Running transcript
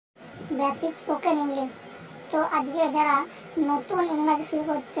Basic spoken English. তো আজকে যারা নতুন ইংরাজি শুরু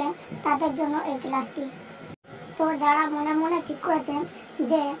করছে তাদের জন্য এই ক্লাসটি। তো যারা মনে মনে ঠিক করেছেন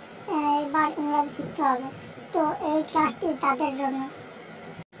যে এবার ইংরাজি শিখতে হবে, তো এই ক্লাসটি তাদের জন্য।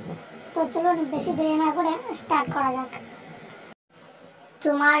 তো চলুন বেশি দেরি না করে স্টার্ট করা যাক।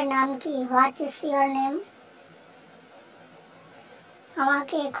 তোমার নাম কি? What is your name?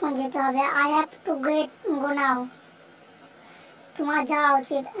 আমাকে এখন যেতে হবে। আই হ্যাভ টু গো নাও। তোমার যাওয়া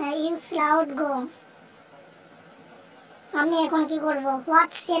উচিত। You shall go. আমি এখন কি করব?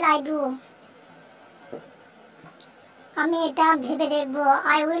 What shall I do? আমি এটা ভেবে দেখব।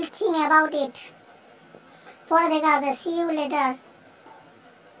 I will think about it. পরে দেখা হবে। C you later.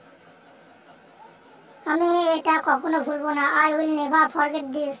 আমি এটা কখনো ভুলবো না। I will never forget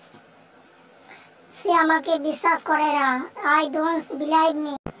this. সে আমাকে বিশ্বাস করে না। I don't believe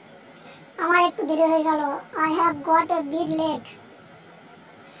me. আমার একটু দেরি হয়ে গেল। I have got a bit late.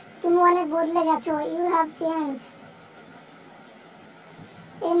 তুমি অনেক বদলে গেছো। You have change.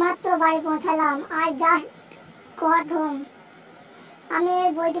 এইমাত্র বাড়ি পৌঁছালাম। I just got home. আমি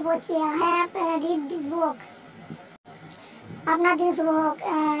এই বইটি পড়ছি। I have read this book. আপনার দিন শুভ হোক।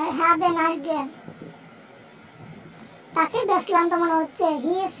 Have a nice day. তাকে বেশ ক্লান্ত মনে হচ্ছে।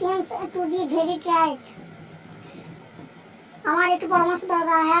 He seems to be very tired. আমার একটু পরামর্শ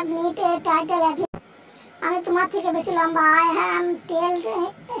দরকার। I have need a title advice. আমি তোমার থেকে বেশি লম্বা। I have tailed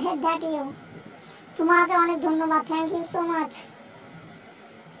that you. তোমাকে অনেক ধন্যবাদ। Thank you so much.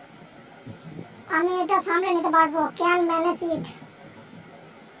 আমি এটা সামলে নিতে পারবো। ক্যান ম্যানেজ ইট।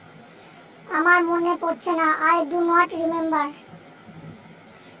 আমার মনে পড়ছে না। I do not remember.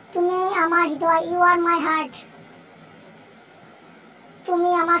 তুমি আমার হৃদয়। You R my heart. তুমি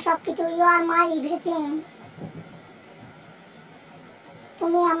আমার সবকিছু। You R my everything.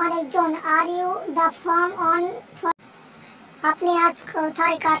 তুমি আমার একজন। Are you the form on. আপনি আজ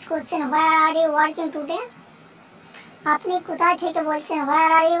কোথায় কাজ করছেন? হোয়ার আর ইউ ওয়ার্কিং টুডে? আপনি কোথায় থেকে বলছেন? হোয়ার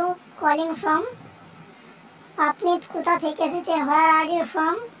আর ইউ কলিং ফ্রম? আপনি কোথা থেকে এসেছেন? হোয়ার আর ইউ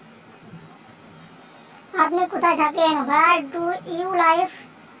ফ্রম? আপনি কোথায় থাকেন? Where do you live?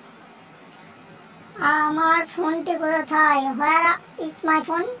 আমার ফোনটি কোথায়? Where is my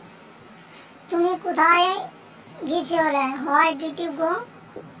phone? তুমি কোথায় গিয়েছিলে? Where did you go?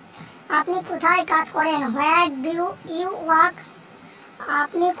 আপনি কোথায় কাজ করেন? Where do you work?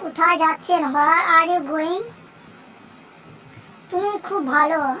 আপনি কোথায় যাচ্ছেন? হোয়ার আর ইউ গোয়িং? তুমি খুব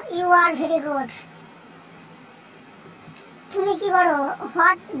ভালো। You are very good. তুমি কি করো?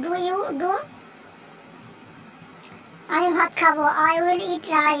 What do you do? আমি ভাত খাবো। I will eat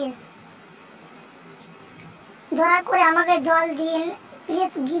rice. দয়া করে আমাকে জল দিন।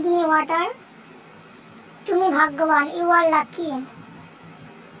 Please give me water. তুমি ভাগ্যবান। You R lucky.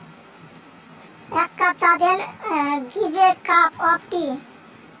 এক কাপ চা দেন। গিভ এ কাপ অফ টি।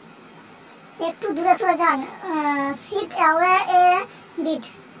 একটু দূরে সরে যান। সিট অ্যাওয়ে এ বিট।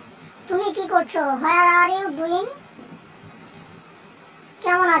 তুমি কি করছো? হোয়ার আর ইউ ডুইং?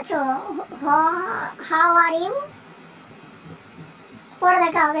 কেমন আছো? How are you? পরে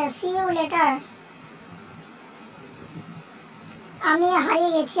দেখা হবে। C you later. আমি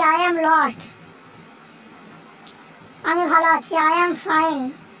হারিয়ে গেছি। I am lost. আমি ভালো আছি। I am fine.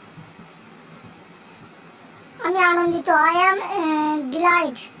 আমি আনন্দিত। I am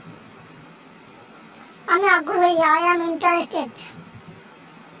Deloitte. আমি আগ্রহী। I am interested.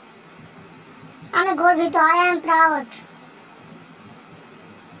 আমি গর্বিত। I am proud.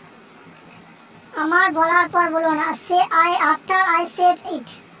 আমার বলার পর বলুন। Say I after I said it.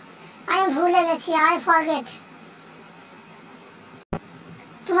 আমি ভুলে গেছি। I forget.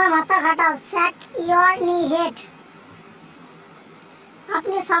 তোমার মাথা খাটাও। স্যাক ইয়োর নি হেড।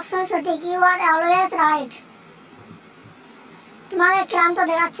 আপনি সবসময় সঠিক। You are always right. তোমাকে ক্লান্ত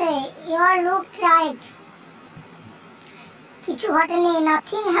দেখাচ্ছে। Your look right. কিছু ঘটেনি।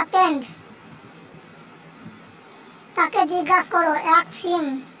 Nothing happened. তাকে জিজ্ঞাসা করো। অ্যাস্ক হিম।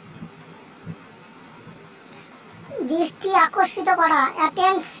 দৃষ্টি আকর্ষিত করা।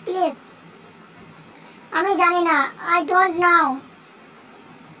 Attend please. আমি জানি না। আই ডোন্ট নাও।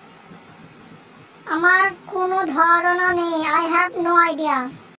 আমার কোনো ধারণা নেই। I have no idea.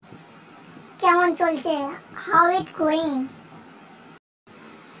 কেমন চলছে? How it going?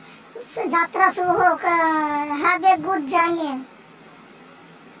 যাত্রা শুভ হোক। Have a good journey.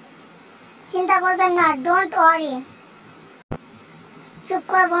 চিন্তা করবেন না। Don't worry. চুপ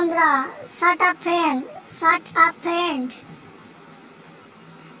করো বন্ধুরা। Shut up friend. Shut up friend.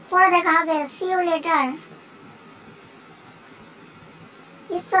 পরে দেখা হবে। C you later.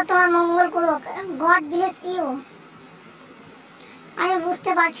 ঈশ্বর তোমার মঙ্গল করুক। God bless you. আমি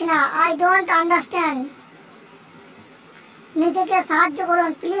বুঝতে পারছি না। I don't understand. নিজেকে সাহায্য করুন,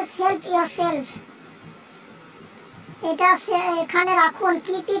 প্লিজ হেল্প ইয়োর সেলফ। এটা এখানে রাখুন,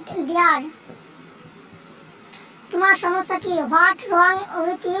 কিপ ইট দেয়ার। তোমার সমস্যা কি, হোয়াট রং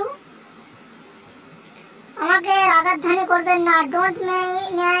উইথ ইউ। আমাকে রাগাধ্বানি করবেন না, ডোন্ট মে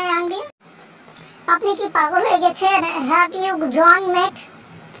আই অ্যাংরি। আপনি কি পাগল হয়ে গেছেন, হ্যাভ ইউ জন মেট।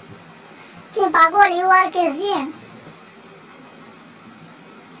 তুমি পাগল, ইউ আর ক্রেজি।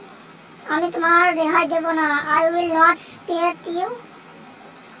 আমি তোমার রেহাই দেব না, I will not spare you.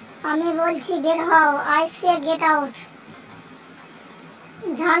 আমি বলছি বের হও, আই সে গেট আউট।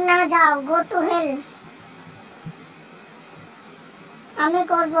 জাহান্নামে যাও, গো টু হেল। আমি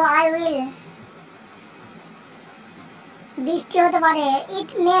করব, আই উইল। বৃষ্টি হতে পারে, ইট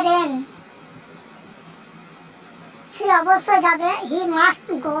মে রেন। সে অবশ্যই যাবে, হি মাস্ট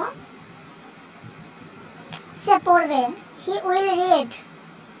গো। সে পড়বে, হি উইল রিড।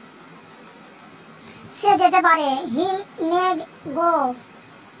 সে যেতে পারে, হি মে গো।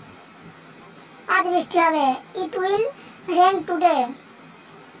 আজ বৃষ্টি হবে, ইট উইল রেন টুডে।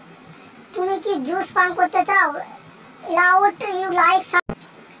 তুমি কি জুস পান করতে চাও, লাউড ইউ লাইক।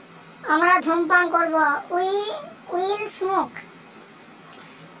 আমরা ধূমপান করব, উই উইল স্মোক।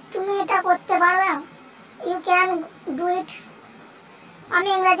 তুমি এটা করতে পারবে, ইউ ক্যান ডু ইট। আমি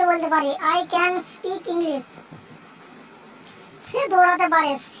ইংরেজি বলতে পারি, আই ক্যান স্পিক ইংলিশ। সে দৌড়াতে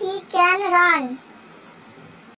পারে, সি ক্যান রান।